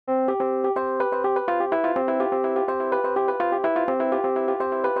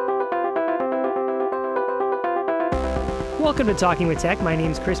Welcome to Talking with Tech. My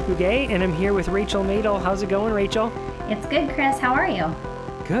name's Chris Bouguet, and I'm here with Rachel Madel. How's it going, Rachel? It's good, Chris. How are you?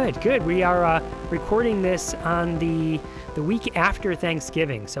 Good. We are recording this on the week after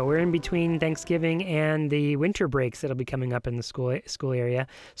Thanksgiving. So we're in between Thanksgiving and the winter breaks that'll be coming up in the school area.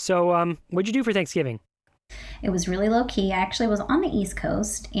 So what'd you do for Thanksgiving? It was really low key. I actually was on the East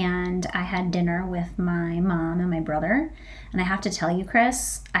Coast and I had dinner with my mom and my brother. And I have to tell you,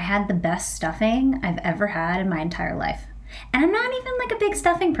 Chris, I had the best stuffing I've ever had in my entire life. And I'm not even like a big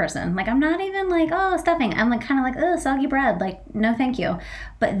stuffing person. Like, I'm not even like, oh, stuffing. I'm like kind of like, oh, soggy bread. Like, no, thank you.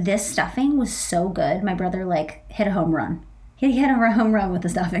 But this stuffing was so good. My brother like hit a home run. He hit a home run with the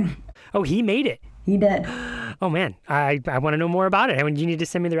stuffing. Oh, he made it. He did. Oh, man. I want to know more about it. I mean, you need to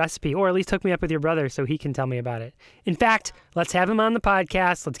send me the recipe, or at least hook me up with your brother so he can tell me about it. In fact, let's have him on the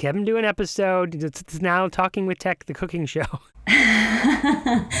podcast. Let's have him do an episode. It's now Talking with Tech, the cooking show.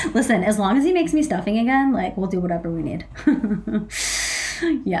 Listen, as long as he makes me stuffing again, like, we'll do whatever we need.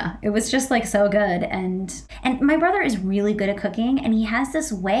 Yeah, it was just like so good. And my brother is really good at cooking, and he has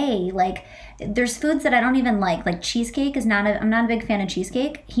this way, like, there's foods that I don't even like cheesecake is I'm not a big fan of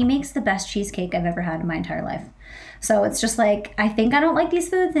cheesecake. He makes the best cheesecake I've ever had in my entire life. So it's just like, I think I don't like these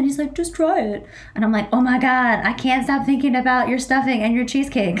foods, and he's like, just try it. And I'm like, oh my God, I can't stop thinking about your stuffing and your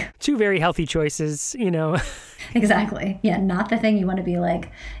cheesecake. Two very healthy choices, you know. Exactly. Yeah, not the thing you want to be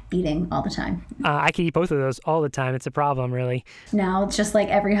like eating all the time. I can eat both of those all the time. It's a problem, really. Now it's just like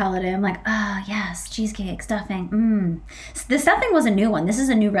every holiday, I'm like, oh yes, cheesecake, stuffing. The stuffing was a new one. This is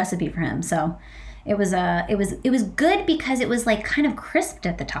a new recipe for him. So it was good because it was like kind of crisped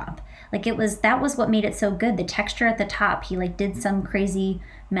at the top. Like that was what made it so good. The texture at the top, he like did some crazy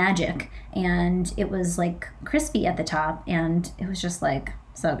magic, and it was like crispy at the top, and it was just like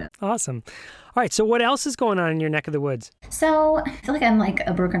so good. Awesome. All right, so what else is going on in your neck of the woods? So I feel like I'm like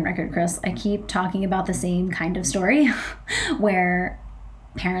a broken record, Chris. I keep talking about the same kind of story where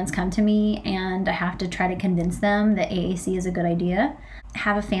parents come to me and I have to try to convince them that AAC is a good idea. I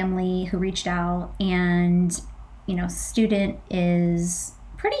have a family who reached out, and, you know, student is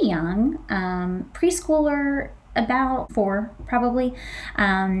pretty young, preschooler, about 4 probably.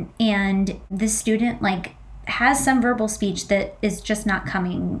 And this student like has some verbal speech that is just not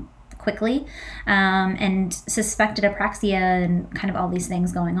coming quickly, and suspected apraxia and kind of all these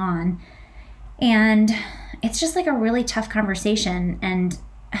things going on. And it's just like a really tough conversation. And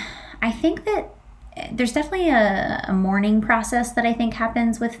I think that there's definitely a mourning process that I think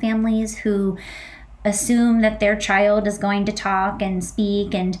happens with families who assume that their child is going to talk and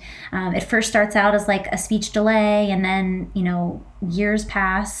speak, and it first starts out as like a speech delay, and then, you know, years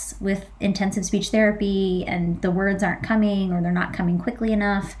pass with intensive speech therapy and the words aren't coming, or they're not coming quickly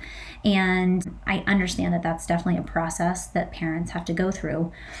enough. And I understand that that's definitely a process that parents have to go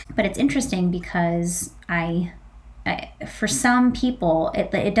through. But it's interesting because for some people,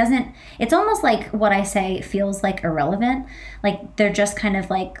 it doesn't, it's almost like what I say feels like irrelevant. Like they're just kind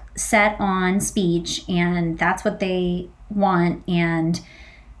of like set on speech, and that's what they want. And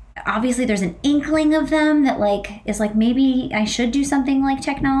obviously there's an inkling of them that like is like, maybe I should do something like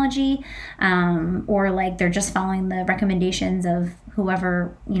technology, or like they're just following the recommendations of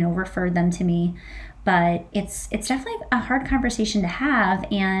whoever, you know, referred them to me. But it's definitely a hard conversation to have.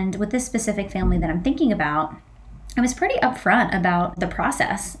 And with this specific family that I'm thinking about, I was pretty upfront about the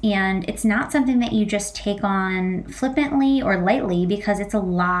process, and it's not something that you just take on flippantly or lightly, because it's a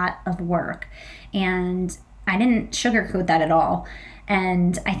lot of work. And I didn't sugarcoat that at all.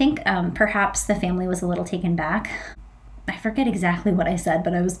 And I think perhaps the family was a little taken back. I forget exactly what I said,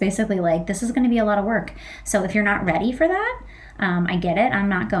 but I was basically like, this is going to be a lot of work. So if you're not ready for that, I get it. I'm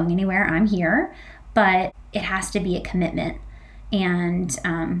not going anywhere. I'm here. But it has to be a commitment. And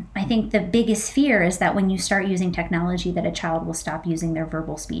I think the biggest fear is that when you start using technology, that a child will stop using their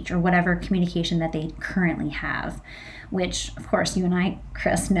verbal speech or whatever communication that they currently have, which, of course, you and I,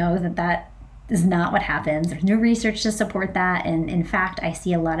 Chris, know that is not what happens. There's no research to support that. And in fact, I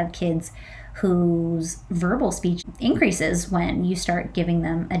see a lot of kids whose verbal speech increases when you start giving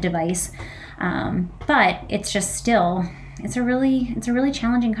them a device. But it's just still, it's a really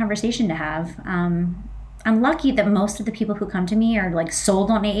challenging conversation to have. I'm lucky that most of the people who come to me are like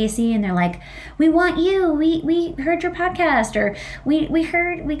sold on AAC, and they're like, we want you, we heard your podcast, or we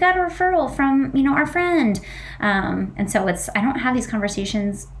got a referral from, you know, our friend. And so I don't have these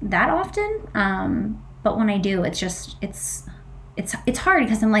conversations that often. But when I do, it's hard,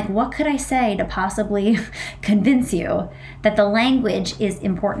 because I'm like, what could I say to possibly convince you that the language is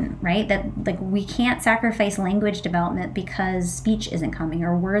important, right? That like we can't sacrifice language development because speech isn't coming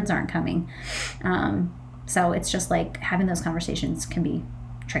or words aren't coming. So it's just like having those conversations can be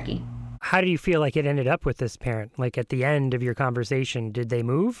tricky. How do you feel like it ended up with this parent? Like at the end of your conversation, did they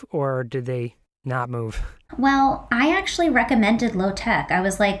move or did they not move? Well, I actually recommended low tech. I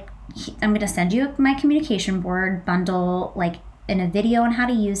was like, I'm going to send you my communication board bundle, like in a video on how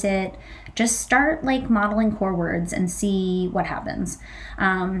to use it. Just start like modeling core words and see what happens.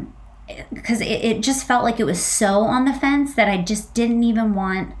 Because it just felt like it was so on the fence that I just didn't even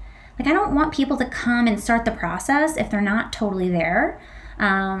want, like, I don't want people to come and start the process if they're not totally there.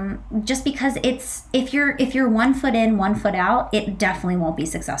 Just because it's, if you're 1 foot in, 1 foot out, it definitely won't be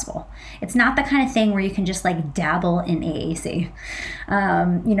successful. It's not the kind of thing where you can just like dabble in AAC.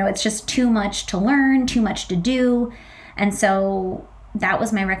 It's just too much to learn, too much to do. And so that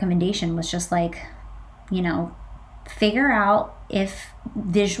was my recommendation, was just like, figure out if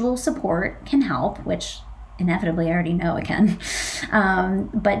visual support can help, which inevitably I already know it can.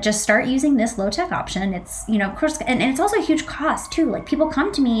 But just start using this low tech option. It's, of course, and it's also a huge cost too. Like people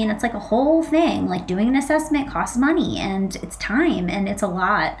come to me and it's like a whole thing, like doing an assessment costs money and it's time and it's a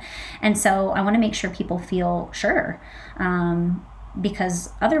lot. And so I want to make sure people feel sure.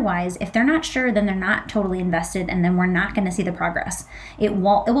 Because otherwise, if they're not sure, then they're not totally invested and then we're not going to see the progress. It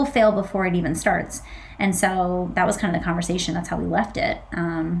will fail before it even starts. And so that was kind of the conversation. That's how we left it.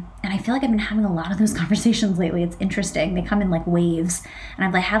 And I feel like I've been having a lot of those conversations lately. It's interesting. They come in like waves. And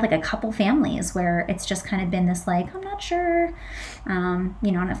I've had like a couple families where it's just kind of been this like, I'm not sure.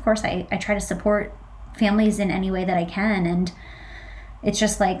 And of course I try to support families in any way that I can. And it's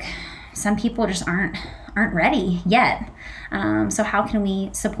just like some people just aren't ready yet. So how can we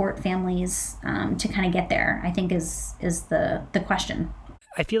support families to kind of get there, I think is the question.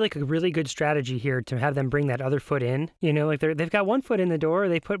 I feel like a really good strategy here to have them bring that other foot in, like they've got 1 foot in the door,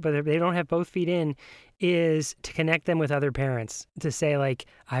 but they don't have both feet in, is to connect them with other parents, to say like,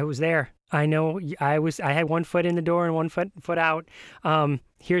 I was there. I know I had 1 foot in the door and 1 foot out.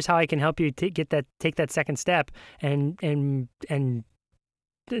 Here's how I can help you take that second step and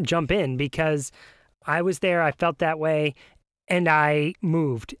jump in, because I was there. I felt that way. And I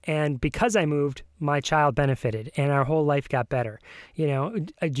moved. And because I moved, my child benefited and our whole life got better. Do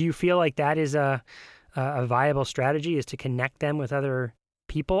you feel like that is a viable strategy, is to connect them with other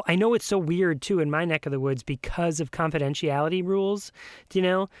people? I know it's so weird too in my neck of the woods because of confidentiality rules.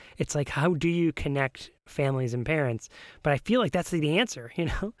 It's like, how do you connect families and parents? But I feel like that's the answer,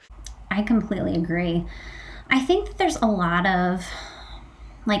 I completely agree. I think that there's a lot of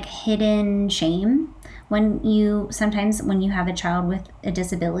like hidden shame when you have a child with a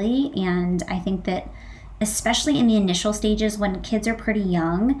disability. And I think that especially in the initial stages when kids are pretty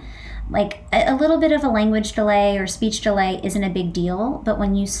young, like a little bit of a language delay or speech delay isn't a big deal. But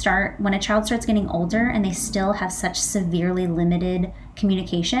when a child starts getting older and they still have such severely limited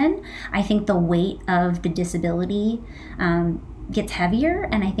communication, I think the weight of the disability gets heavier.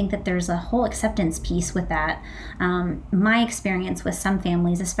 And I think that there's a whole acceptance piece with that. My experience with some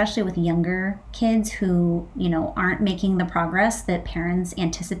families, especially with younger kids who, aren't making the progress that parents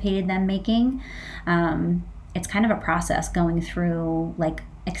anticipated them making, it's kind of a process going through like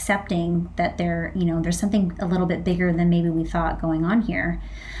accepting that there's something a little bit bigger than maybe we thought going on here.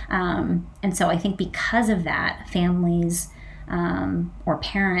 And so I think because of that, families or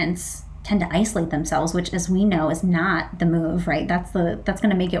parents tend to isolate themselves, which, as we know, is not the move, right? That's going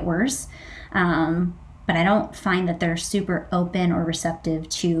to make it worse. But I don't find that they're super open or receptive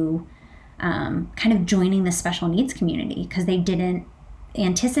to kind of joining the special needs community, because they didn't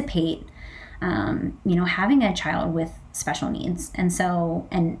anticipate, having a child with special needs. And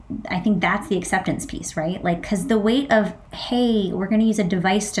I think that's the acceptance piece, right? Like, because the weight of, hey, we're going to use a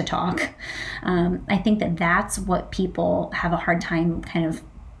device to talk. I think that's what people have a hard time kind of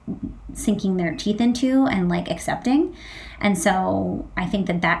sinking their teeth into and like accepting. And so I think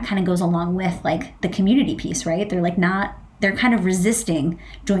that kind of goes along with like the community piece, right? They're kind of resisting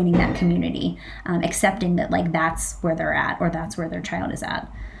joining that community, accepting that like that's where they're at or that's where their child is at.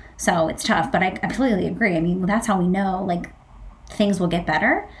 So it's tough, but I completely agree. I mean, that's how we know like things will get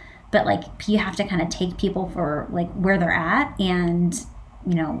better, but like you have to kind of take people for like where they're at, and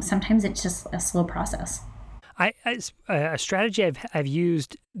sometimes it's just a slow process. A strategy I've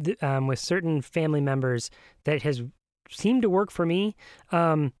used with certain family members that has seemed to work for me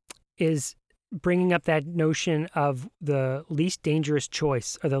is bringing up that notion of the least dangerous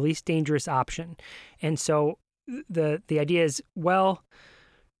choice or the least dangerous option. And so the idea is, well,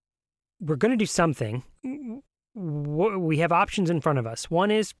 we're going to do something. We have options in front of us.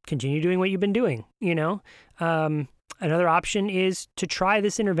 One is continue doing what you've been doing, Another option is to try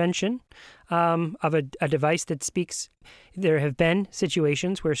this intervention of a device that speaks. There have been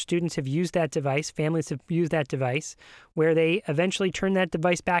situations where students have used that device, families have used that device, where they eventually turn that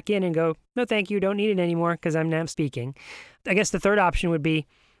device back in and go, no, thank you, don't need it anymore because I'm now speaking. I guess the third option would be,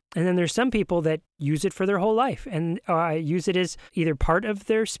 and then there's some people that use it for their whole life and use it as either part of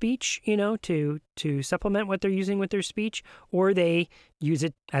their speech, to supplement what they're using with their speech, or they use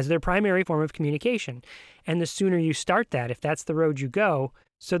it as their primary form of communication. And the sooner you start that, if that's the road you go.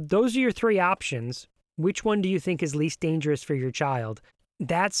 So those are your three options. Which one do you think is least dangerous for your child?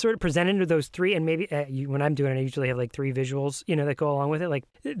 That's sort of presented to those three, and maybe when I'm doing it, I usually have like three visuals, that go along with it, like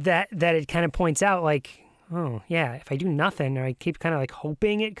that it kind of points out like, oh, yeah, if I do nothing or I keep kind of like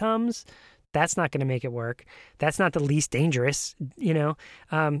hoping it comes, that's not going to make it work. That's not the least dangerous,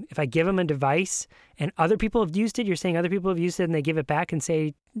 If I give them a device and other people have used it, you're saying other people have used it and they give it back and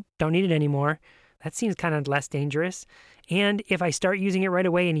say, don't need it anymore. That seems kind of less dangerous. And if I start using it right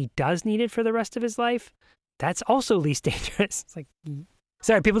away and he does need it for the rest of his life, that's also least dangerous. It's like,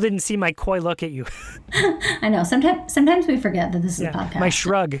 sorry, people didn't see my coy look at you. I know. Sometimes we forget that this is a podcast. My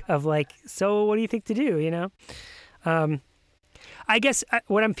shrug of like, so what do you think to do, I guess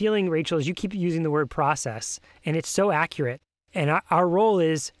what I'm feeling, Rachel, is you keep using the word process, and it's so accurate. And our role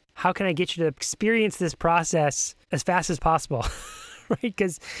is, how can I get you to experience this process as fast as possible? Right?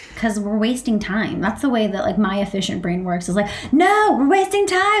 Because we're wasting time. That's the way that like my efficient brain works, is like, no, we're wasting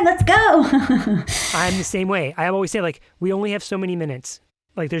time. Let's go. I'm the same way. I always say, like, we only have so many minutes.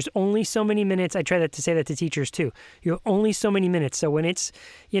 Like, there's only so many minutes. I try to say that to teachers too. You have only so many minutes. So when it's,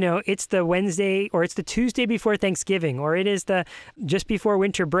 it's the Wednesday or it's the Tuesday before Thanksgiving, or it is the just before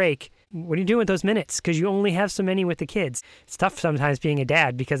winter break, what are you doing with those minutes? Because you only have so many with the kids. It's tough sometimes being a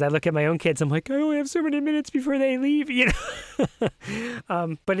dad, because I look at my own kids. I'm like, I only have so many minutes before they leave,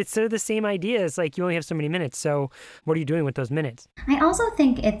 But it's sort of the same idea. It's like you only have so many minutes. So what are you doing with those minutes? I also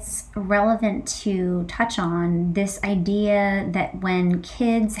think it's relevant to touch on this idea that when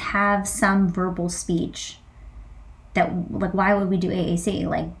kids have some verbal speech, that like, why would we do AAC?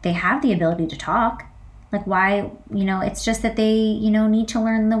 Like, they have the ability to talk. Like, why, it's just that they, need to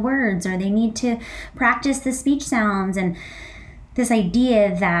learn the words, or they need to practice the speech sounds. And this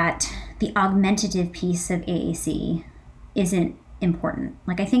idea that the augmentative piece of AAC isn't important.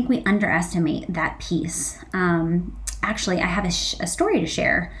 Like, I think we underestimate that piece. Actually, I have a story to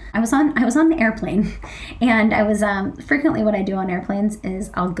share. I was on the airplane, and I was frequently what I do on airplanes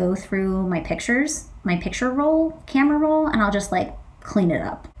is I'll go through my picture roll, camera roll, and I'll just like clean it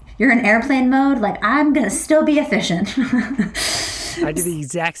up. You're in airplane mode, like, I'm gonna still be efficient. I do the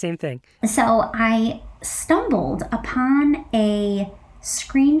exact same thing. So I stumbled upon a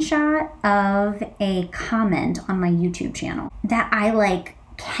screenshot of a comment on my YouTube channel that I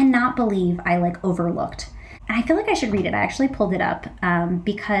cannot believe I overlooked. And I feel like I should read it. I actually pulled it up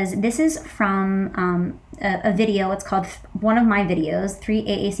because this is from a video. It's called, one of my videos, 3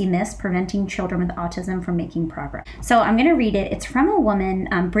 AAC Myths Preventing Children with Autism from Making Progress. So I'm going to read it. It's from a woman,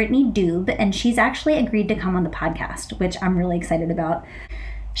 Brittany Dube, and she's actually agreed to come on the podcast, which I'm really excited about.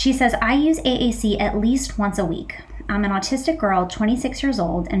 She says, I use AAC at least once a week. I'm an autistic girl, 26 years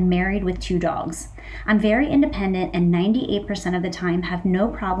old, and married with 2 dogs. I'm very independent and 98% of the time have no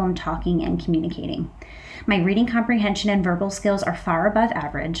problem talking and communicating. My reading comprehension and verbal skills are far above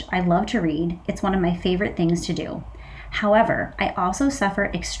average. I love to read. It's one of my favorite things to do. However, I also suffer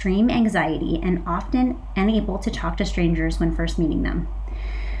extreme anxiety and often unable to talk to strangers when first meeting them.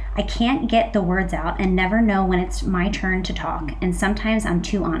 I can't get the words out and never know when it's my turn to talk, and sometimes I'm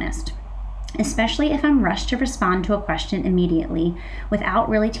too honest, especially if I'm rushed to respond to a question immediately without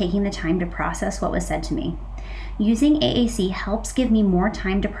really taking the time to process what was said to me. Using AAC helps give me more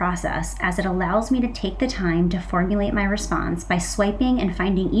time to process, as it allows me to take the time to formulate my response by swiping and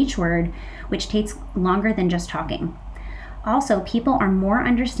finding each word, which takes longer than just talking. Also, people are more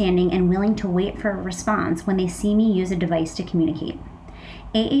understanding and willing to wait for a response when they see me use a device to communicate.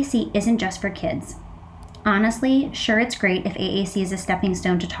 AAC isn't just for kids. Honestly, sure, it's great if AAC is a stepping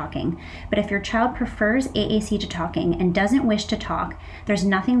stone to talking, but if your child prefers AAC to talking and doesn't wish to talk, there's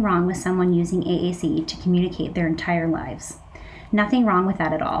nothing wrong with someone using AAC to communicate their entire lives. Nothing wrong with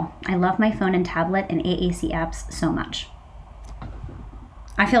that at all. I love my phone and tablet and AAC apps so much.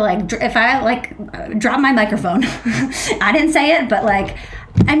 I feel like if I drop my microphone, I didn't say it, but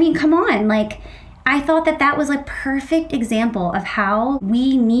come on, I thought that was a perfect example of how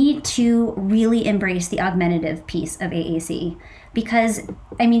we need to really embrace the augmentative piece of AAC. Because,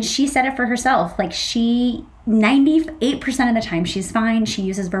 she said it for herself. 98% of the time, she's fine. She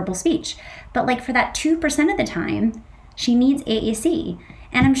uses verbal speech. But for that 2% of the time, she needs AAC.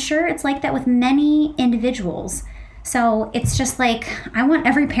 And I'm sure it's like that with many individuals. So it's just like, I want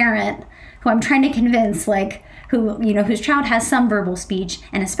every parent who I'm trying to convince, like, who, whose child has some verbal speech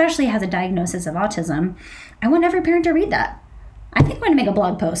and especially has a diagnosis of autism, I want every parent to read that. I think I'm going to make a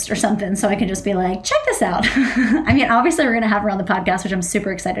blog post or something so I can just be like, check this out. I mean, obviously we're going to have her on the podcast, which I'm super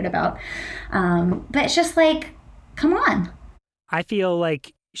excited about. But it's just like, come on. I feel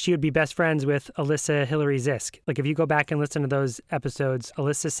like she would be best friends with Alyssa Hillary Zisk. Like if you go back and listen to those episodes,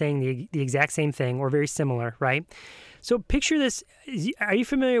 Alyssa's saying the exact same thing or very similar, right? So picture this. Are you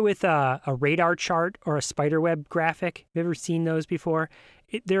familiar with a radar chart or a spiderweb graphic? Have you ever seen those before?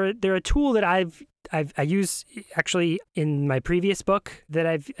 They're a tool that I use actually in my previous book that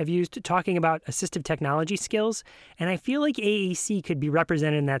I've used talking about assistive technology skills, and I feel like AAC could be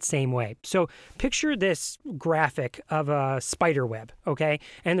represented in that same way. So picture this graphic of a spider web, okay?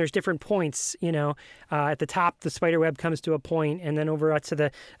 And there's different points, at the top the spider web comes to a point, and then over to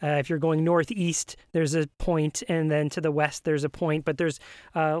the if you're going northeast there's a point, and then to the west there's a point, but there's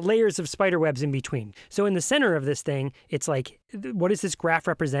layers of spider webs in between. So in the center of this thing, it's like, what is this graph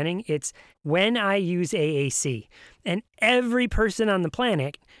representing? It's when I use AAC. And every person on the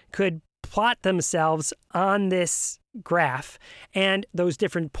planet could plot themselves on this graph, and those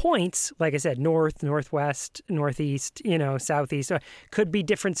different points, like I said, north, northwest, northeast, southeast, could be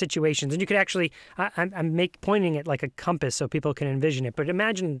different situations. And you could actually, I'm pointing it like a compass so people can envision it, but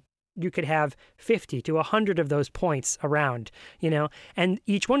imagine you could have 50 to 100 of those points around, and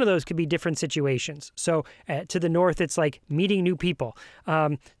each one of those could be different situations. So to the north, it's like meeting new people.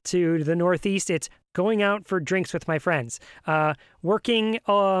 To the northeast, it's going out for drinks with my friends, working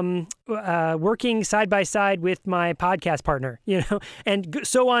side by side with my podcast partner, and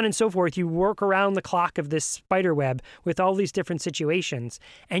so on and so forth. You work around the clock of this spider web with all these different situations,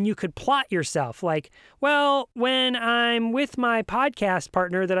 and you could plot yourself like, well, when I'm with my podcast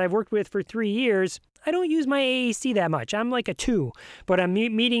partner that I've worked with for 3 years, I don't use my AAC that much. I'm like a 2, but I'm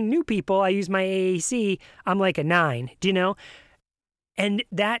meeting new people. I use my AAC. I'm like a 9, And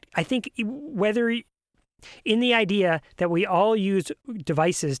that, I think, whether in the idea that we all use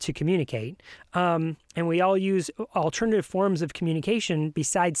devices to communicate, and we all use alternative forms of communication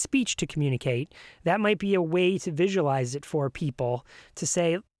besides speech to communicate, that might be a way to visualize it for people to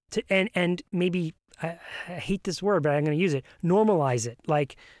say, and maybe, I hate this word, but I'm going to use it, normalize it.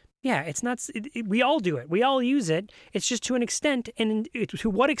 Like, yeah, it's not, we all do it. We all use it. It's just to an extent, and to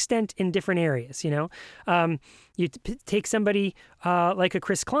what extent in different areas, You take somebody like a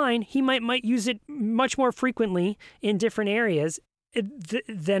Chris Klein, he might use it much more frequently in different areas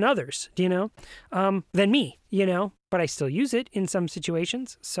than others, than me, but I still use it in some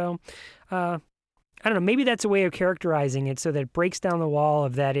situations. So, I don't know, maybe that's a way of characterizing it so that it breaks down the wall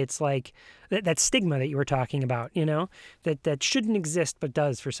of that. It's like that stigma that you were talking about, that shouldn't exist but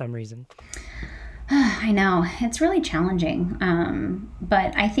does for some reason. I know. It's really challenging.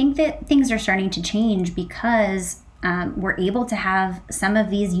 But I think that things are starting to change because we're able to have some of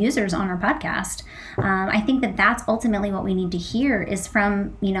these users on our podcast. I think that that's ultimately what we need to hear is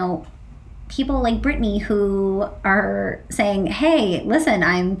from, people like Brittany who are saying, hey, listen,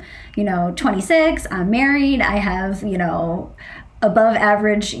 I'm, 26, I'm married, I have, above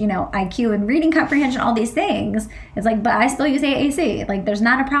average, IQ and reading comprehension, all these things. It's like, but I still use AAC. Like, there's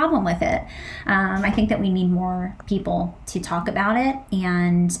not a problem with it. I think that we need more people to talk about it.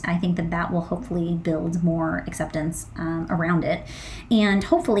 And I think that will hopefully build more acceptance around it and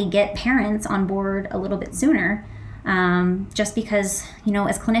hopefully get parents on board a little bit sooner. Just because,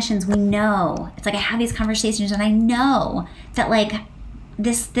 as clinicians, we know, it's like I have these conversations and I know that like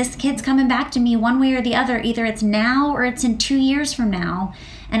this kid's coming back to me one way or the other. Either it's now or it's in 2 years from now.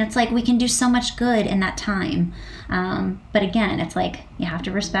 And it's like we can do so much good in that time. But again, it's like you have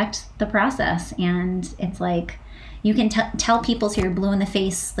to respect the process. And it's like you can tell people till you're blue in the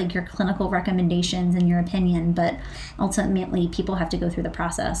face, like your clinical recommendations and your opinion. But ultimately, people have to go through the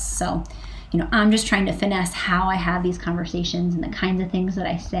process. So I'm just trying to finesse how I have these conversations and the kinds of things that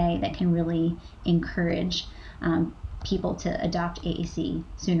I say that can really encourage people to adopt AAC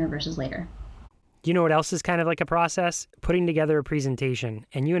sooner versus later. You know what else is kind of like a process? Putting together a presentation.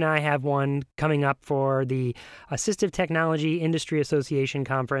 And you and I have one coming up for the Assistive Technology Industry Association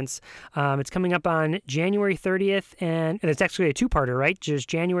Conference. It's coming up on January 30th, and it's actually a two-parter, right? Just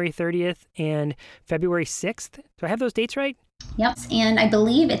January 30th and February 6th. Do I have those dates right? Yep, and I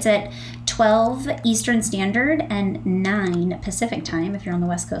believe it's at 12 Eastern Standard and 9 Pacific Time, if you're on the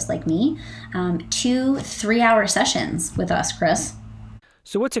West Coast like me. 2 3-hour sessions with us, Chris.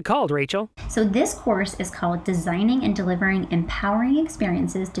 So what's it called, Rachel? So this course is called Designing and Delivering Empowering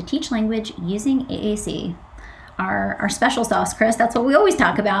Experiences to Teach Language Using AAC. Our special sauce, Chris, that's what we always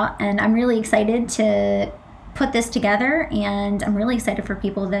talk about, and I'm really excited to put this together, and I'm really excited for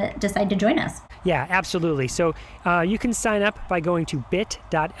people that decide to join us. Yeah, absolutely. So you can sign up by going to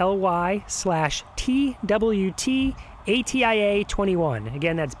bit.ly/TWTATIA21.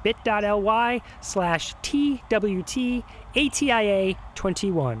 Again, that's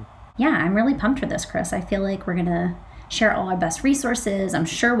bit.ly/TWTATIA21. Yeah, I'm really pumped for this, Chris. I feel like we're going to share all our best resources. I'm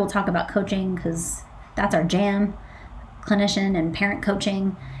sure we'll talk about coaching because that's our jam, clinician and parent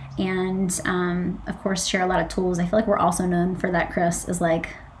coaching. And of course, share a lot of tools. I feel like we're also known for that, Chris, is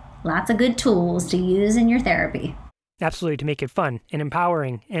like lots of good tools to use in your therapy. Absolutely, to make it fun and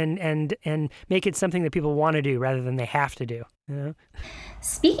empowering and make it something that people want to do rather than they have to do. You know?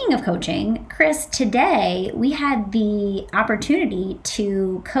 Speaking of coaching, Chris, today we had the opportunity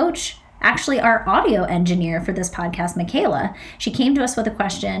to coach actually our audio engineer for this podcast, Michaela. She came to us with a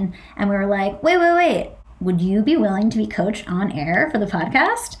question and we were like, wait. Would you be willing to be coached on air for the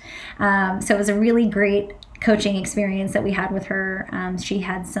podcast? So it was a really great coaching experience that we had with her. She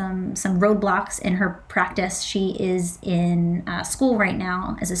had some roadblocks in her practice. She is in school right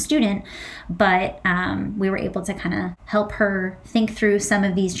now as a student, but we were able to kind of help her think through some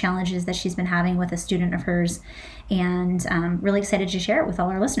of these challenges that she's been having with a student of hers, and really excited to share it with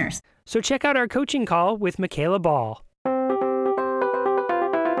all our listeners. So check out our coaching call with Michaela Ball.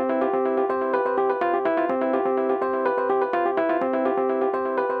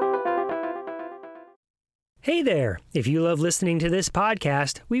 Hey there! If you love listening to this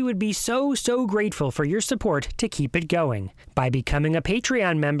podcast, we would be so grateful for your support to keep it going. By becoming a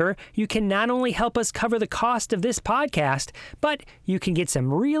Patreon member, you can not only help us cover the cost of this podcast, but you can get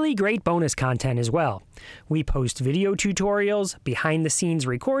some really great bonus content as well. We post video tutorials, behind-the-scenes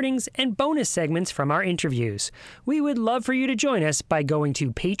recordings, and bonus segments from our interviews. We would love for you to join us by going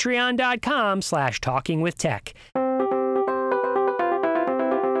to patreon.com/talkingwithtech.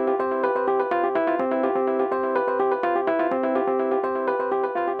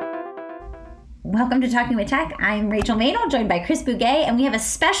 Welcome to Talking with Tech. I'm Rachel Madel, joined by Chris Bugay, and we have a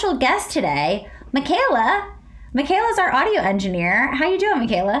special guest today, Michaela. Michaela's our audio engineer. How you doing,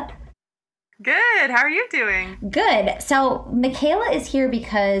 Michaela? Good. How are you doing? Good. So Michaela is here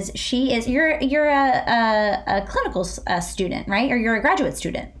because you're a clinical student, right? Or you're a graduate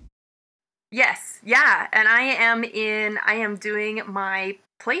student? Yes. Yeah. And I am doing my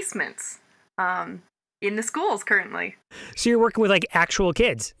placements in the schools currently. So you're working with like actual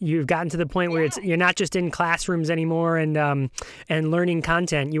kids. You've gotten to the point where you're not just in classrooms anymore and learning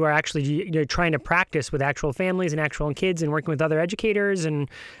content. You are actually you're trying to practice with actual families and actual kids and working with other educators and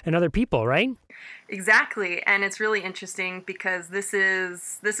other people, right? Exactly. And it's really interesting because this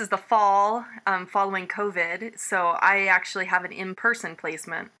is the fall following COVID. So I actually have an in-person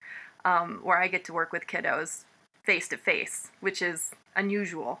placement where I get to work with kiddos face to face, which is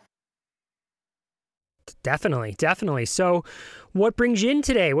unusual. Definitely. So what brings you in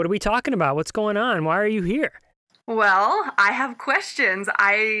today? What are we talking about? What's going on? Why are you here? Well, I have questions.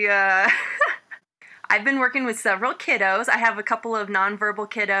 I've been working with several kiddos. I have a couple of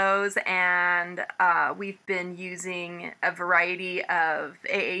nonverbal kiddos, and we've been using a variety of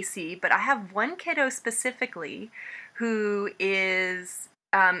AAC, but I have one kiddo specifically who has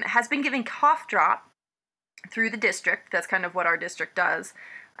been giving cough drop through the district. That's kind of what our district does.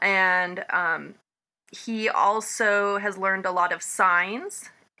 And he also has learned a lot of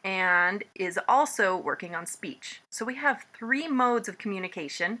signs and is also working on speech. So we have 3 modes of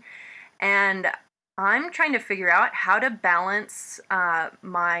communication, and I'm trying to figure out how to balance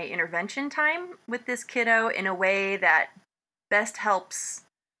my intervention time with this kiddo in a way that best helps,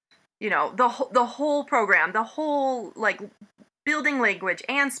 the whole program, the whole like building language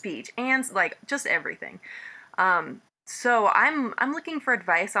and speech and like just everything. So I'm looking for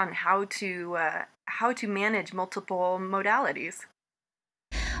advice on how to manage multiple modalities.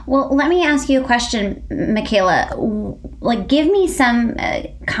 Well, let me ask you a question, Michaela. Like, give me some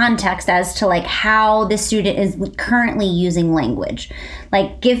context as to like how the student is currently using language.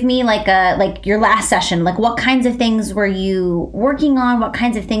 Like, give me like your last session. Like, what kinds of things were you working on? What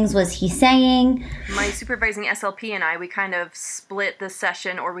kinds of things was he saying? My supervising SLP and I, we kind of split the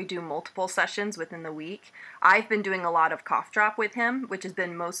session, or we do multiple sessions within the week. I've been doing a lot of cough drop with him, which has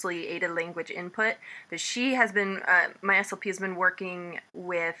been mostly aided language input. But she has been, my SLP has been working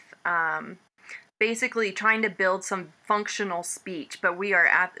with basically trying to build some functional speech, but we're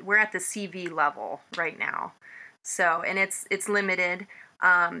at the CV level right now. So, and it's limited.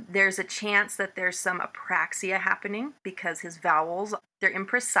 There's a chance that there's some apraxia happening because his vowels, they're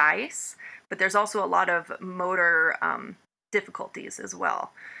imprecise, but there's also a lot of motor difficulties as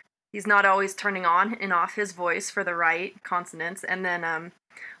well. He's not always turning on and off his voice for the right consonants. And then on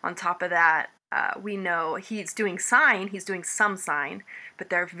top of that, we know he's doing some sign, but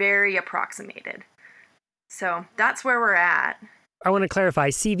they're very approximated. So that's where we're at. I want to clarify,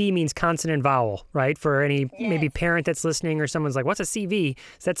 CV means consonant vowel, right? For any maybe Yes. parent that's listening or someone's like, what's a CV?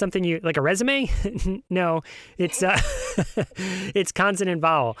 Is that something you, like a resume? No, it's it's consonant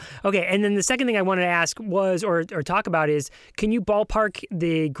vowel. Okay, and then the second thing I wanted to ask was, or talk about is, can you ballpark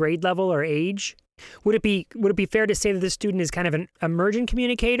the grade level or age? Would it be fair to say that this student is kind of an emergent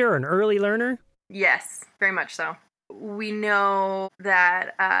communicator or an early learner? Yes, very much so. We know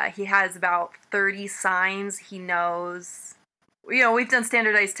that he has about 30 signs he knows. We've done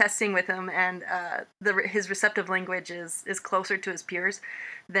standardized testing with him, and his receptive language is closer to his peers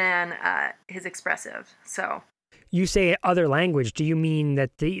than his expressive. So You say other language. Do you mean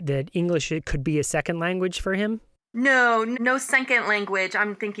that that English could be a second language for him? no second language.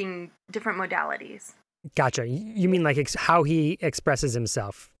 I'm thinking different modalities. Gotcha. You mean like how he expresses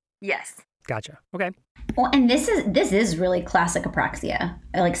himself? Yes. Gotcha. Okay. Well, and this is really classic apraxia,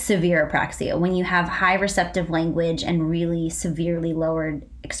 like severe apraxia, when you have high receptive language and really severely lowered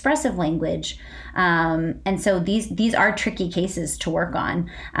expressive language. And so these are tricky cases to work on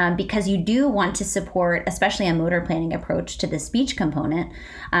because you do want to support, especially a motor planning approach to the speech component,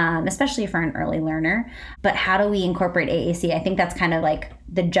 especially for an early learner. But how do we incorporate AAC? I think that's kind of like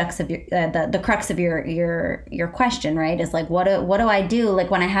the the crux of your question, right? Is like what do I do like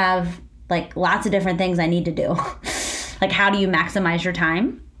when I have like lots of different things I need to do? Like, how do you maximize your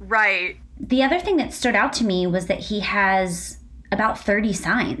time? Right. The other thing that stood out to me was that he has about 30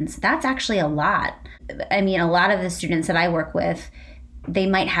 signs. That's actually a lot. I mean, a lot of the students that I work with, they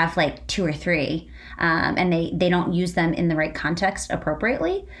might have like 2 or 3, and they don't use them in the right context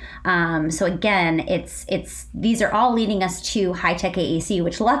appropriately. So again, these are all leading us to high-tech AAC,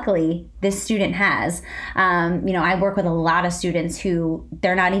 which luckily this student has. I work with a lot of students who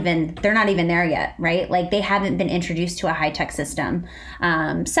they're not even there yet, right? Like they haven't been introduced to a high-tech system.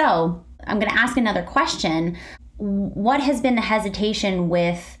 So I'm going to ask another question. What has been the hesitation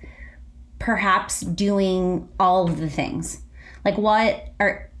with perhaps doing all of the things? Like go ahead.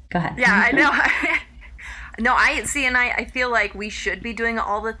 Yeah, I know. No, I feel like we should be doing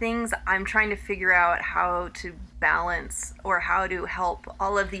all the things. I'm trying to figure out how to balance or how to help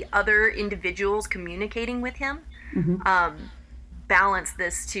all of the other individuals communicating with him balance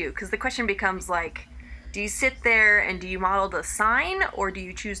this too. Because the question becomes like, do you sit there and do you model the sign or do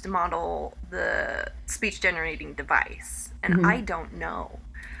you choose to model the speech generating device? And I don't know.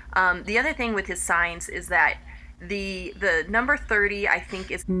 The other thing with his signs is that the number 30 I think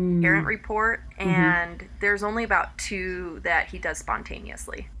is parent report, and there's only about 2 that he does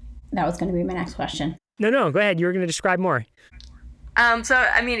spontaneously. That was going to be my next question. No, go ahead. You were going to describe more. So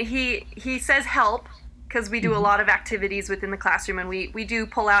I mean he says help because we do a lot of activities within the classroom, and we do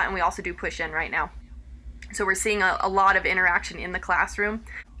pull out and we also do push in right now. So we're seeing a lot of interaction in the classroom.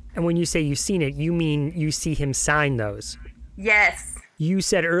 And when you say you've seen it, you mean you see him sign those? Yes. You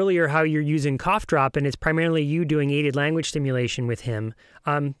said earlier how you're using Cough Drop, and it's primarily you doing aided language stimulation with him.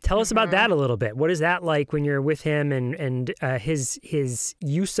 Tell us about that a little bit. What is that like when you're with him and his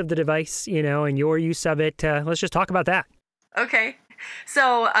use of the device, and your use of it? Let's just talk about that. Okay.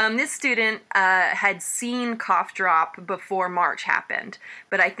 So this student had seen Cough Drop before March happened,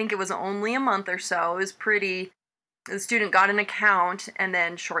 but I think it was only a month or so. It was the student got an account, and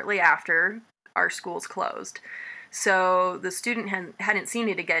then shortly after, our schools closed. So the student hadn't seen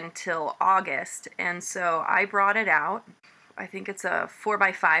it again until August, and so I brought it out. I think it's a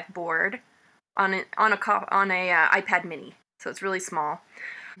 4x5 board on a iPad Mini, so it's really small.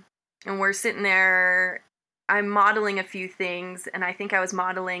 And we're sitting there. I'm modeling a few things, and I think I was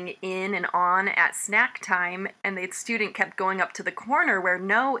modeling in and on at snack time, and the student kept going up to the corner where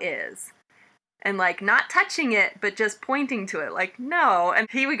no is. And like not touching it, but just pointing to it like no. And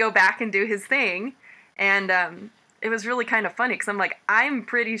he would go back and do his thing. And it was really kind of funny because I'm like, I'm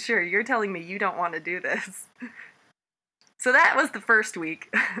pretty sure you're telling me you don't want to do this. So that was the first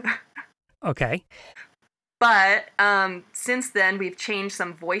week. Okay. But since then, we've changed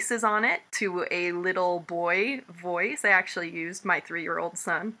some voices on it to a little boy voice. I actually used my 3-year-old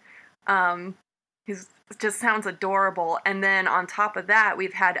son. He just sounds adorable. And then on top of that,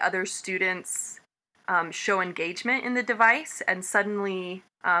 we've had other students show engagement in the device. And suddenly,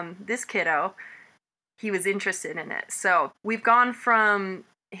 this kiddo, he was interested in it. So we've gone from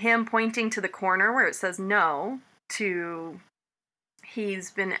him pointing to the corner where it says no to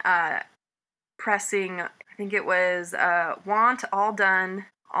he's been pressing, I think it was want, all done,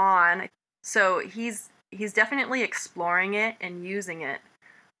 on. So he's definitely exploring it and using it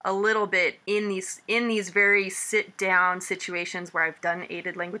a little bit in these very sit down situations where I've done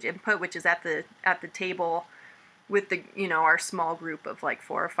aided language input, which is at the table with the our small group of like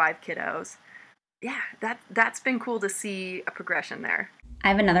 4 or 5 kiddos. Yeah, that's been cool to see a progression there. I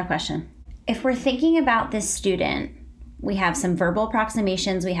have another question. If we're thinking about this student, we have some verbal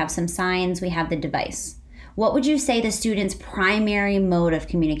approximations, we have some signs, we have the device. What would you say the student's primary mode of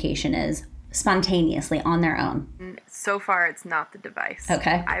communication is spontaneously on their own? So far, it's not the device.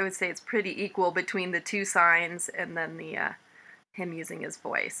 Okay. I would say it's pretty equal between the 2 signs and then the him using his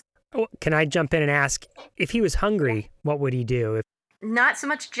voice. Oh, can I jump in and ask, if he was hungry, what would he do? Not so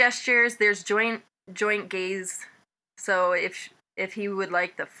much gestures. There's joint gaze. So if he would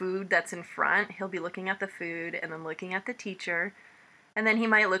like the food that's in front, he'll be looking at the food and then looking at the teacher, and then he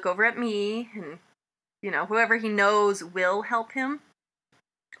might look over at me, and whoever he knows will help him,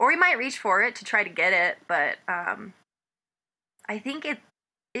 or he might reach for it to try to get it. But I think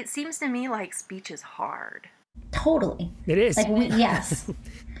it seems to me like speech is hard. Totally. It is. Yes.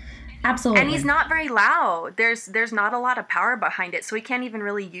 Absolutely. And he's not very loud. There's not a lot of power behind it, so he can't even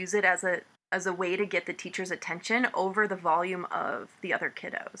really use it as a way to get the teacher's attention over the volume of the other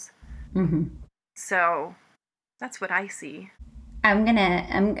kiddos. Mm-hmm. So that's what I see. I'm gonna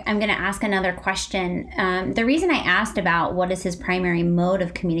ask another question. The reason I asked about what is his primary mode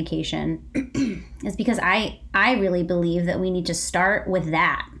of communication is because I really believe that we need to start with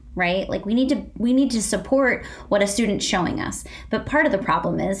that. Right? Like we need to support what a student's showing us. But part of the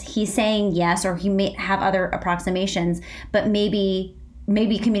problem is he's saying yes, or he may have other approximations, but maybe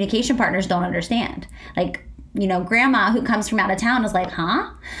communication partners don't understand. Like, grandma who comes from out of town is like,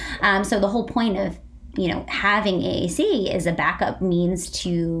 huh? So the whole point of, having AAC is a backup means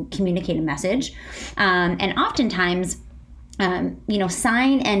to communicate a message. And oftentimes,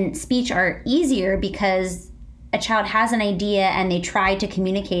 sign and speech are easier because a child has an idea and they try to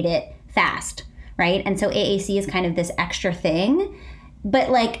communicate it fast, right? And so AAC is kind of this extra thing. But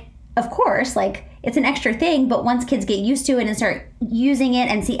of course, it's an extra thing, but once kids get used to it and start using it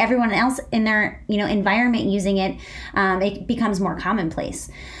and see everyone else in their, environment using it, it becomes more commonplace.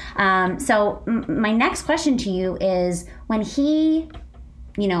 So my next question to you is, when he,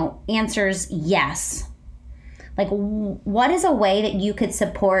 answers yes, what is a way that you could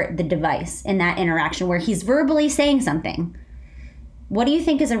support the device in that interaction where he's verbally saying something? What do you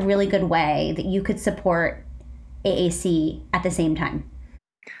think is a really good way that you could support AAC at the same time?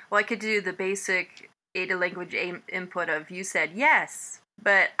 Well, I could do the basic aided language input of you said yes,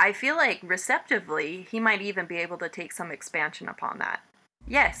 but I feel like receptively, he might even be able to take some expansion upon that.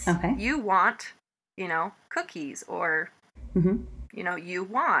 Yes, okay. You want, cookies, or, mm-hmm. You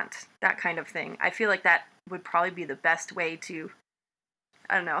want that kind of thing. I feel like that would probably be the best way to,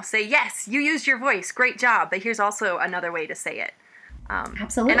 say, yes, you used your voice, great job, but here's also another way to say it.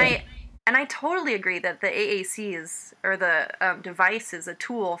 Absolutely. And I totally agree that the AAC is, or the device is a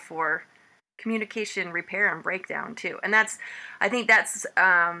tool for communication repair and breakdown too. And I think that's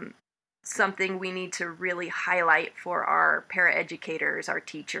something we need to really highlight for our paraeducators, our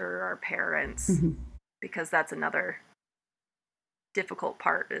teacher, our parents, mm-hmm. because that's another difficult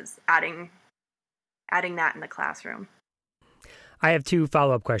part, is adding that in the classroom. I have 2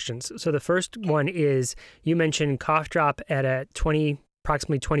 follow-up questions. So the first one is, you mentioned cough drop at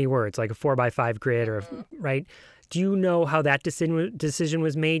approximately 20 words, like a 4x5 grid, right? Do you know how that decision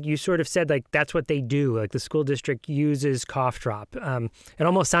was made? You sort of said that's what they do. Like the school district uses cough drop. It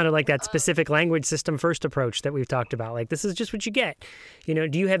almost sounded like that specific language system first approach that we've talked about. Like, this is just what you get.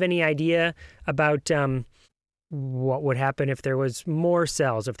 Do you have any idea about what would happen if there was more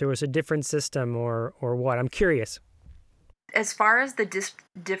cells, if there was a different system, or what? I'm curious. As far as the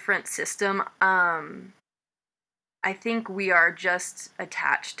different system, I think we are just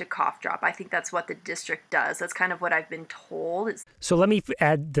attached to cough drop. I think that's what the district does. That's kind of what I've been told. So let me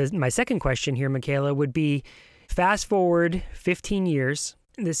add my second question here, Michaela, would be, fast forward 15 years.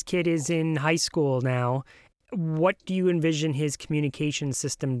 This kid is in high school now. What do you envision his communication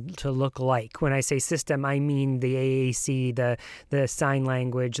system to look like? When I say system, I mean the AAC, the sign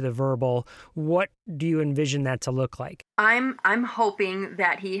language, the verbal. What do you envision that to look like? I'm hoping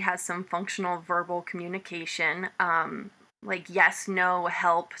that he has some functional verbal communication, like yes, no,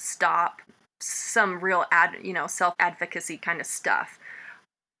 help, stop, some real self-advocacy kind of stuff.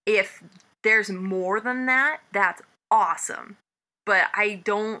 If there's more than that, that's awesome. But I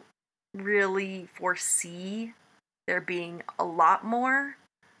don't really foresee there being a lot more,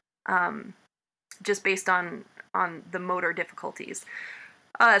 just based on the motor difficulties.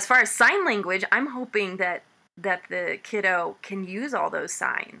 As far as sign language, I'm hoping that that the kiddo can use all those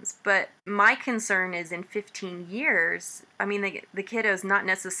signs. But my concern is in 15 years, I mean, the kiddo's not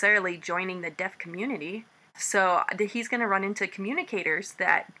necessarily joining the deaf community. So he's going to run into communicators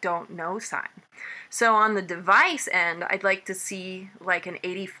that don't know sign. So on the device end, I'd like to see like an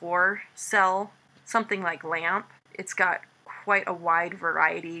 84 cell, something like LAMP. It's got quite a wide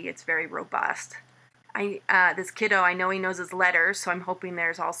variety. It's very robust. This kiddo, I know he knows his letters, so I'm hoping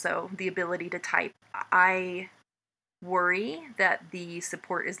there's also the ability to type. I worry that the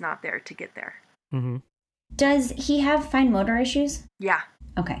support is not there to get there. Mm-hmm. Does he have fine motor issues? Yeah.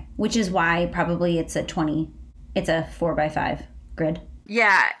 Okay, which is why probably it's a 4x5 grid.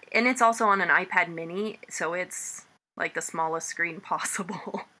 Yeah, and it's also on an iPad mini, so it's like the smallest screen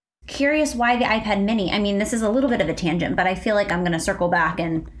possible. Curious why the iPad mini? I mean, this is a little bit of a tangent, but I feel like I'm going to circle back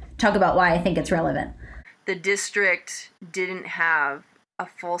and talk about why I think it's relevant. The district didn't have a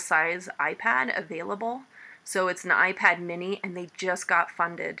full-size iPad available, so it's an iPad mini, and they just got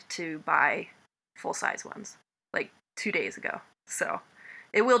funded to buy full-size ones, like 2 days ago. So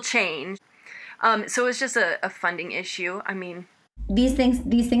it will change. So it's just a funding issue. I mean, these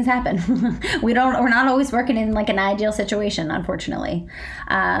things happen. We're not always working in like an ideal situation, unfortunately.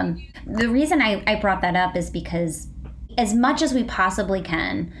 The reason I brought that up is because as much as we possibly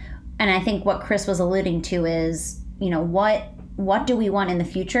can, and I think what Chris was alluding to is, what do we want in the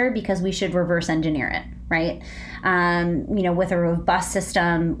future? Because we should reverse engineer it, right? With a robust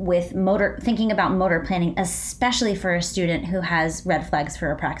system, with thinking about motor planning, especially for a student who has red flags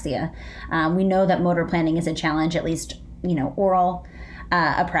for apraxia. We know that motor planning is a challenge, at least, oral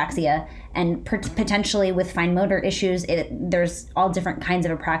apraxia, and potentially with fine motor issues, there's all different kinds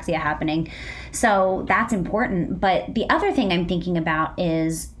of apraxia happening. So that's important. But the other thing I'm thinking about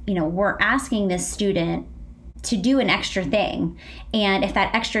is, we're asking this student to do an extra thing. And if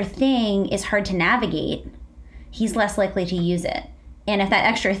that extra thing is hard to navigate, he's less likely to use it. And if that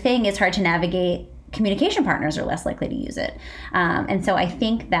extra thing is hard to navigate, communication partners are less likely to use it. And so I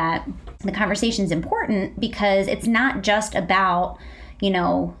think that the conversation is important because it's not just about,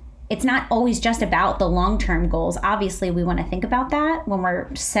 it's not always just about the long-term goals. Obviously, we want to think about that when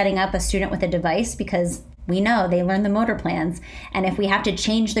we're setting up a student with a device because we know they learn the motor plans. And if we have to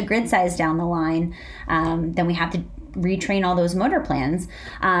change the grid size down the line, then we have to retrain all those motor plans.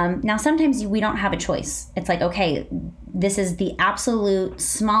 Now, sometimes we don't have a choice. It's like, okay, this is the absolute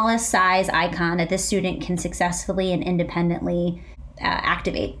smallest size icon that this student can successfully and independently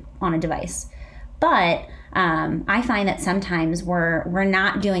activate on a device. But I find that sometimes we're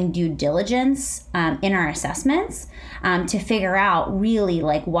not doing due diligence in our assessments to figure out really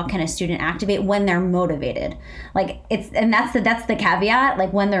like what can a student activate when they're motivated. That's the caveat,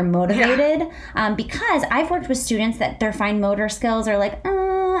 like when they're motivated. Yeah. Because I've worked with students that their fine motor skills are like,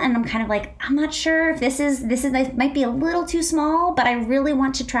 and I'm kind of like, I'm not sure if this might be a little too small, but I really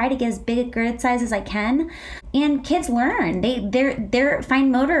want to try to get as big a grid size as I can. And kids learn. Their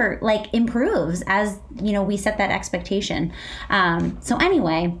fine motor like improves as we set that expectation. So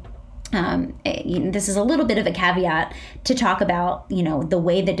anyway, this is a little bit of a caveat to talk about the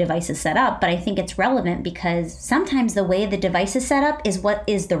way the device is set up, but I think it's relevant because sometimes the way the device is set up is what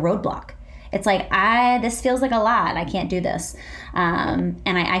is the roadblock. It's like, this feels like a lot. I can't do this. And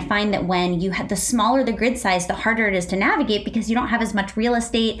I find that when you have the smaller the grid size, the harder it is to navigate because you don't have as much real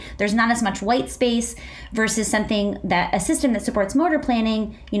estate. There's not as much white space versus a system that supports motor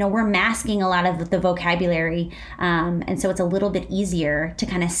planning. We're masking a lot of the vocabulary. And so it's a little bit easier to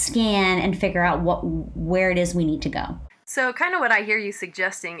kind of scan and figure out where it is we need to go. So kind of what I hear you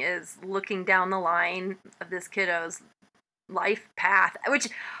suggesting is looking down the line of this kiddo's life path, which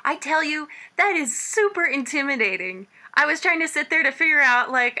I tell you, that is super intimidating. I was trying to sit there to figure out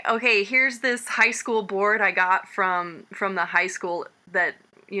like, okay, here's this high school board I got from the high school that,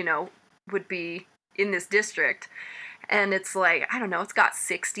 would be in this district. And it's like, I don't know, it's got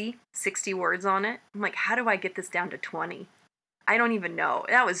 60 words on it. I'm like, how do I get this down to 20? I don't even know.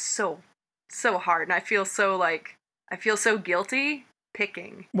 That was so hard. And I feel so guilty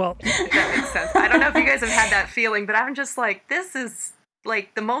picking. Well, if that makes sense. I don't know if you guys have had that feeling, but I'm just like, this is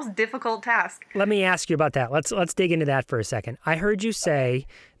like the most difficult task. Let me ask you about that. Let's dig into that for a second. I heard you say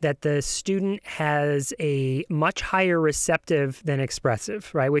that the student has a much higher receptive than expressive,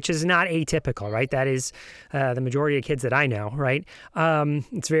 right? Which is not atypical, right? That is the majority of kids that I know, right?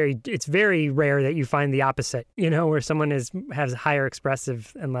 It's very rare that you find the opposite, where someone has higher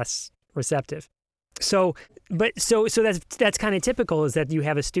expressive and less receptive. So that's kind of typical, is that you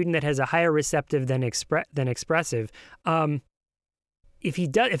have a student that has a higher receptive than expressive.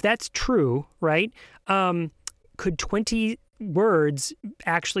 If that's true, right? Could 20 words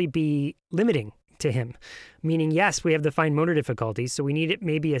actually be limiting to him. Meaning, yes, we have the fine motor difficulties, so we need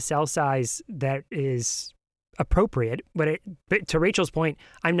maybe a cell size that is appropriate. But to Rachel's point,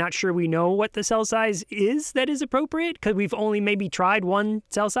 I'm not sure we know what the cell size is that is appropriate because we've only maybe tried one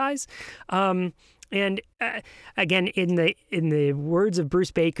cell size. And again, in the words of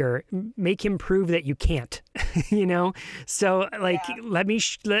Bruce Baker, make him prove that you can't, So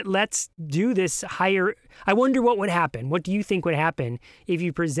let's do this higher. I wonder what would happen. What do you think would happen if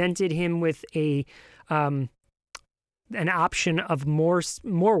you presented him with an option of more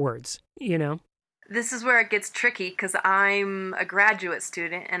words, This is where it gets tricky because I'm a graduate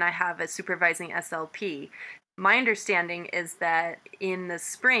student and I have a supervising SLP. My understanding is that in the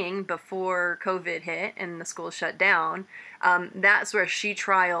spring, before COVID hit and the school shut down, that's where she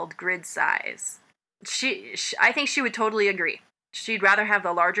trialed grid size. I think she would totally agree. She'd rather have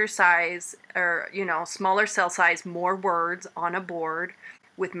the larger size or, smaller cell size, more words on a board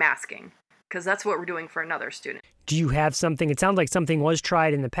with masking, because that's what we're doing for another student. Do you have something? It sounds like something was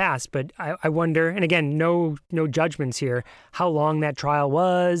tried in the past, but I wonder, and again, no judgments here, how long that trial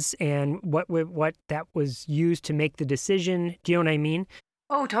was and what that was used to make the decision. Do you know what I mean?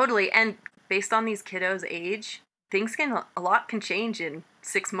 Oh, totally. And based on these kiddos' age, a lot can change in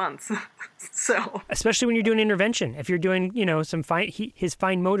 6 months. So especially when you're doing intervention, if you're doing, his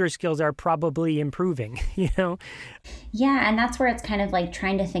fine motor skills are probably improving, Yeah, and that's where it's kind of like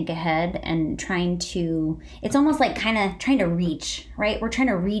trying to think ahead and it's almost like kind of trying to reach, right? We're trying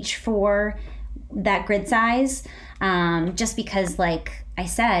to reach for that grid size, just because, like I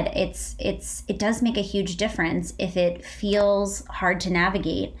said, it does make a huge difference if it feels hard to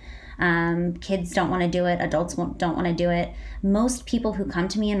navigate. Kids don't want to do it. Adults don't want to do it. Most people who come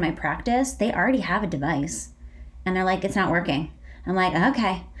to me in my practice, they already have a device and they're like, it's not working. I'm like,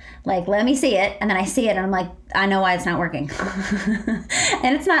 okay, let me see it. And then I see it and I'm like, I know why it's not working.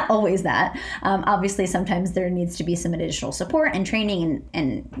 And it's not always that. Obviously, sometimes there needs to be some additional support and training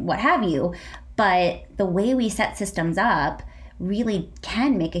and what have you. But the way we set systems up really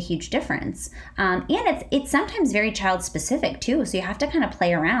can make a huge difference. And it's sometimes very child specific too. So you have to kind of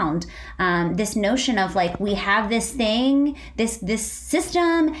play around. This notion of we have this thing, this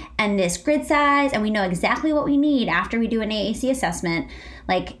system and this grid size, and we know exactly what we need after we do an AAC assessment.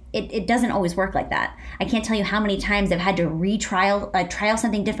 It doesn't always work like that. I can't tell you how many times I've had to trial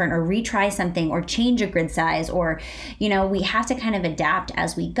something different or retry something or change a grid size, or, we have to kind of adapt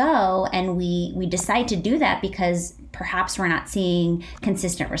as we go. And we decide to do that because perhaps we're not seeing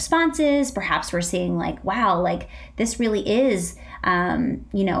consistent responses. Perhaps we're seeing wow, this really is,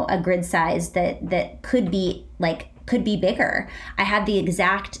 a grid size that could be bigger. I had the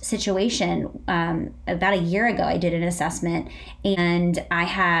exact situation about a year ago. I did an assessment and I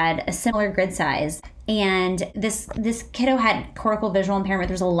had a similar grid size. And this kiddo had cortical visual impairment.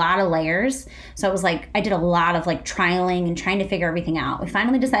 There's a lot of layers. So I was I did a lot of trialing and trying to figure everything out. We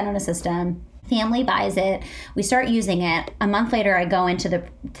finally decided on a system. Family buys it. We start using it. A month later, I go into the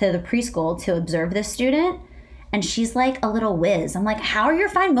preschool to observe this student. And she's like a little whiz. I'm like, how are your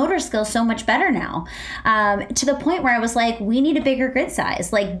fine motor skills so much better now? To the point where I was like, we need a bigger grid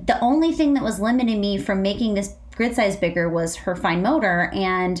size. The only thing that was limiting me from making this grid size bigger was her fine motor.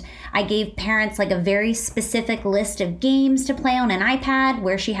 And I gave parents a very specific list of games to play on an iPad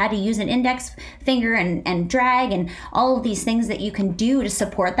where she had to use an index finger and drag and all of these things that you can do to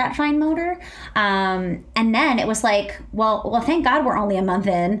support that fine motor. And then it was well, thank God we're only a month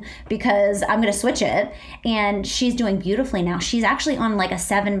in because I'm going to switch it. And she's doing beautifully now. She's actually on a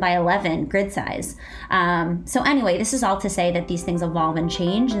 7x11 grid size. So anyway, this is all to say that these things evolve and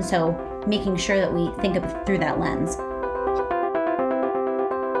change. And so making sure that we think of through that lens.